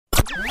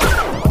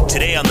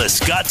Today on The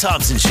Scott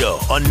Thompson Show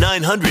on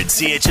 900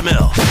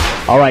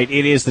 CHML. All right,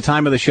 it is the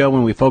time of the show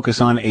when we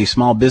focus on a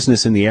small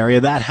business in the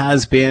area that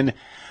has been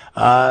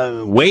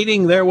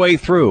wading their way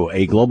through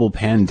a global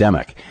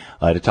pandemic.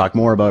 To talk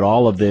more about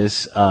all of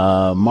this,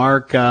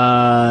 Mark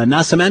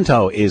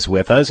Nascimento is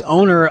with us,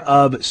 owner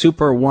of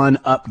Super One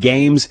Up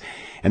Games,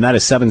 and that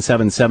is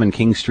 777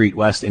 King Street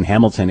West in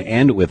Hamilton,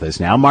 and with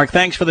us now. Mark,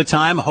 thanks for the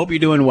time. Hope you're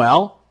doing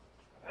well.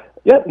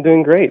 Yeah, I'm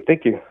doing great.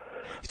 Thank you.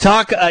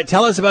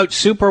 Tell us about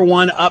Super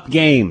One Up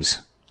Games.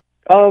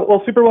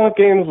 Well, Super One Up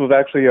Games was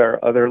actually our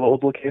other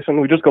old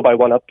location. We just go by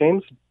One Up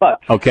Games, but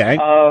okay.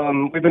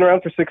 We've been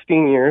around for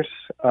 16 years,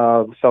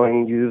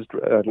 selling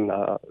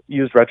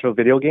used retro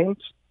video games.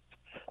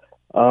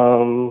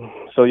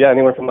 So yeah,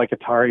 anywhere from like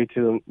Atari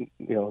to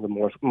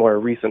the more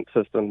recent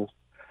systems.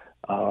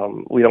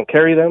 We don't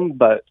carry them,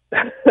 but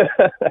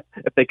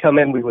if they come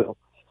in, we will.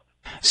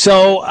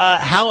 So,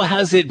 how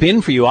has it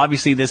been for you?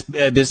 Obviously, this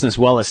business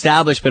well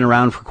established, been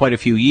around for quite a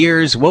few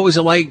years. What was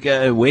it like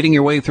wading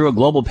your way through a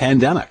global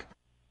pandemic?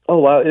 Oh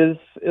wow, it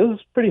was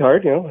pretty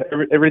hard.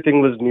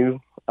 Everything was new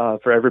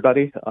for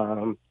everybody,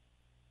 and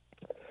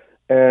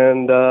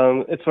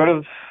it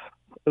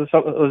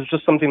was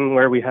just something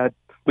where we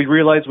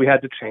realized we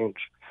had to change.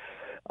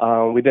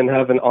 We didn't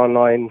have an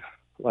online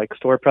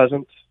store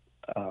presence,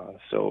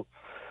 so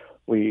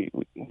we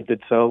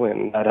did so,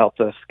 and that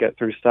helped us get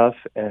through stuff.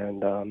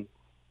 And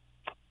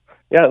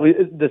we had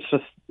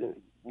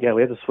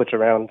to switch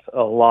around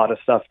a lot of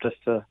stuff just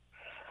to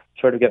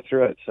sort of get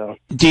through it. So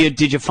did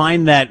you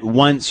find that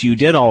once you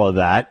did all of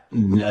that,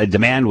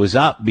 demand was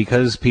up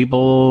because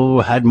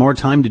people had more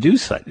time to do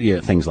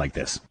things like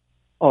this?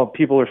 Oh,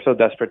 people are so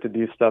desperate to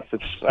do stuff.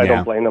 I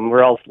don't blame them.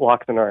 We're all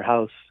locked in our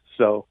house,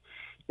 so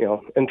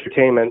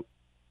entertainment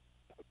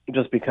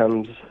just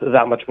becomes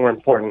that much more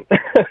important.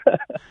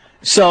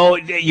 So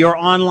your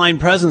online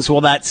presence,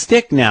 will that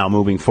stick now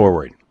moving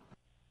forward?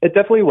 It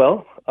definitely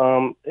will.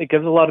 It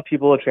gives a lot of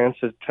people a chance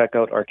to check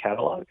out our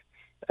catalog,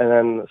 and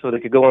then so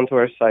they could go onto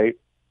our site,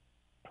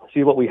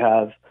 see what we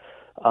have.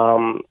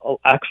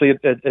 Actually,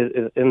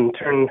 it in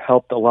turn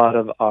helped a lot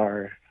of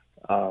our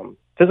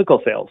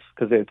physical sales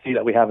because they'd see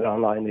that we have it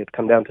online. They'd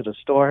come down to the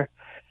store,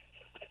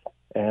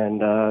 and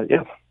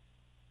yeah.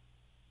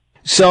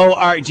 So,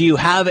 do you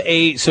have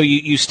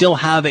you still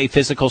have a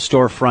physical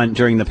storefront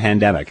during the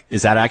pandemic?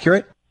 Is that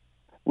accurate?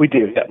 We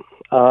do, yeah.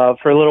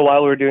 For a little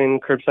while, we were doing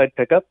curbside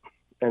pickup,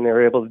 and they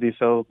were able to do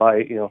so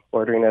by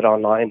ordering it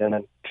online and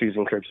then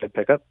choosing curbside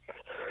pickup.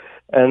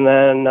 And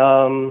then,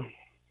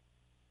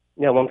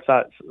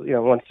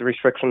 once the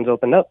restrictions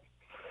opened up,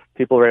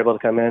 people were able to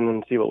come in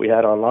and see what we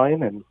had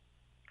online, and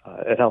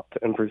it helped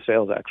improve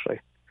sales actually.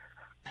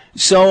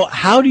 So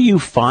how do you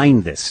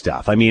find this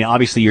stuff? I mean,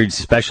 obviously you're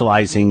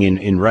specializing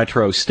in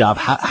retro stuff.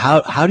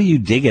 How do you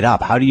dig it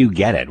up? How do you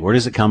get it? Where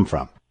does it come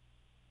from?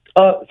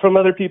 From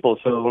other people.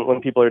 So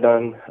when people are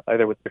done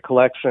either with their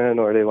collection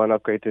or they want to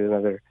upgrade to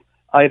another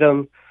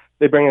item,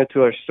 they bring it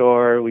to our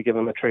store. We give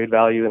them a trade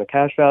value and a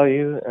cash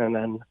value, and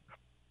then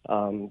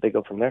they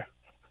go from there.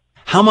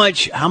 How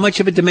much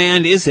of a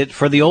demand is it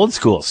for the old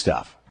school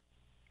stuff?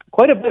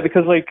 Quite a bit,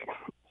 because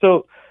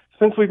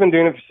since we've been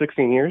doing it for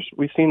 16 years,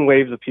 we've seen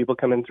waves of people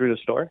come in through the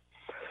store.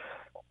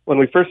 When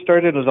we first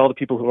started, it was all the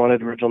people who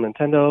wanted original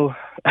Nintendo.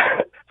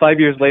 5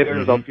 years later, it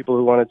was all the people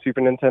who wanted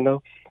Super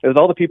Nintendo. It was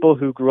all the people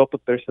who grew up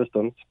with their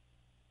systems.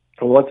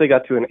 And once they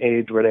got to an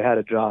age where they had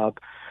a job,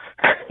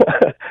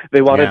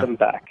 they wanted them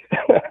back.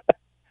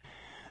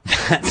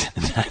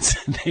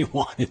 They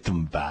wanted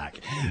them back.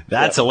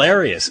 That's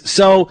hilarious.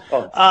 So,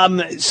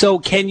 so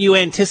can you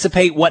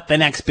anticipate what the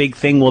next big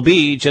thing will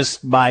be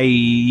just by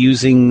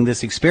using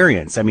this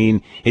experience? I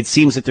mean, it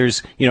seems that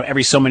there's,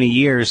 every so many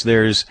years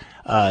there's,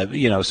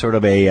 sort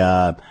of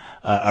a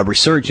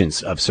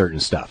resurgence of certain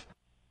stuff.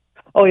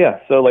 Oh yeah.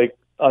 So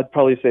I'd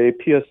probably say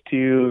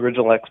PS2,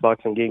 original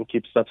Xbox, and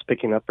GameCube stuff's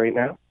picking up right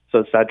now. So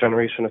it's that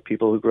generation of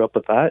people who grew up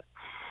with that.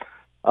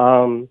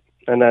 And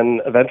then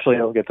eventually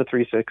I'll get to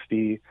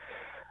 360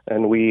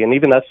 and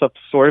even that stuff's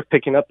sort of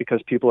picking up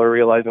because people are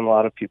realizing a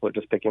lot of people are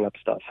just picking up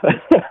stuff.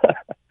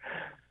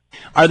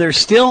 Are there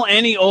still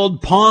any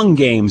old Pong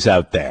games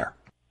out there?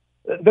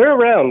 They're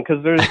around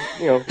because there's,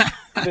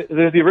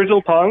 there's the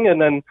original Pong,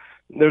 and then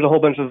there's a whole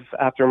bunch of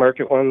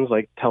aftermarket ones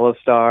like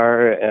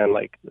Telestar, and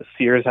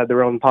Sears had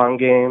their own Pong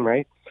game,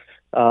 right?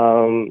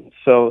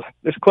 So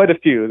there's quite a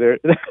few.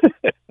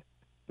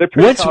 They're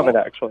pretty common,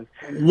 actually.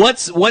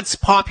 What's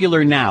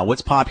popular now?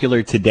 What's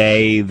popular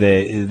today that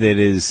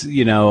is,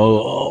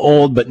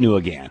 old but new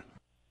again?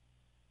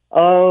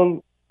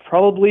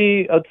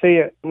 Probably, I'd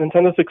say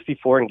Nintendo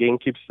 64 and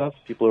GameCube stuff.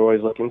 People are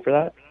always looking for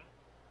that.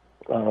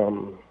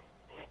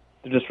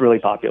 They're just really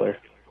popular.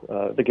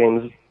 The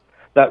games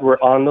that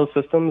were on those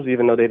systems,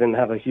 even though they didn't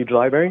have a huge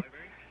library,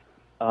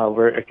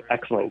 were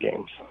excellent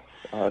games.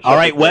 All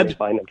right,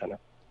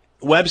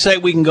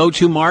 website we can go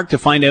to, Mark, to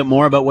find out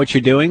more about what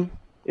you're doing?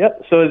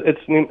 Yep. So it's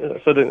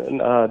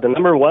the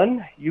number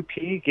one,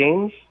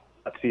 upgames.com.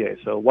 oneupgames.ca.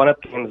 So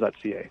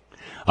oneupgames.ca.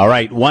 All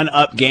right,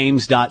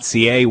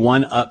 oneupgames.ca,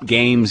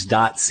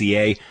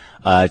 oneupgames.ca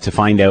to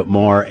find out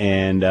more.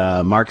 And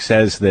Mark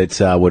says that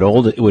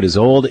what is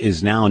old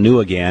is now new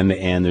again,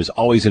 and there's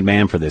always a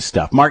demand for this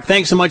stuff. Mark,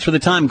 thanks so much for the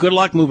time. Good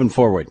luck moving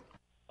forward.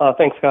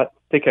 Thanks, Scott.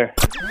 Take care.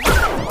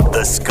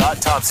 The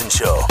Scott Thompson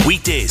Show,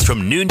 weekdays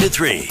from noon to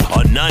 3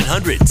 on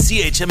 900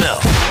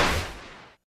 CHML.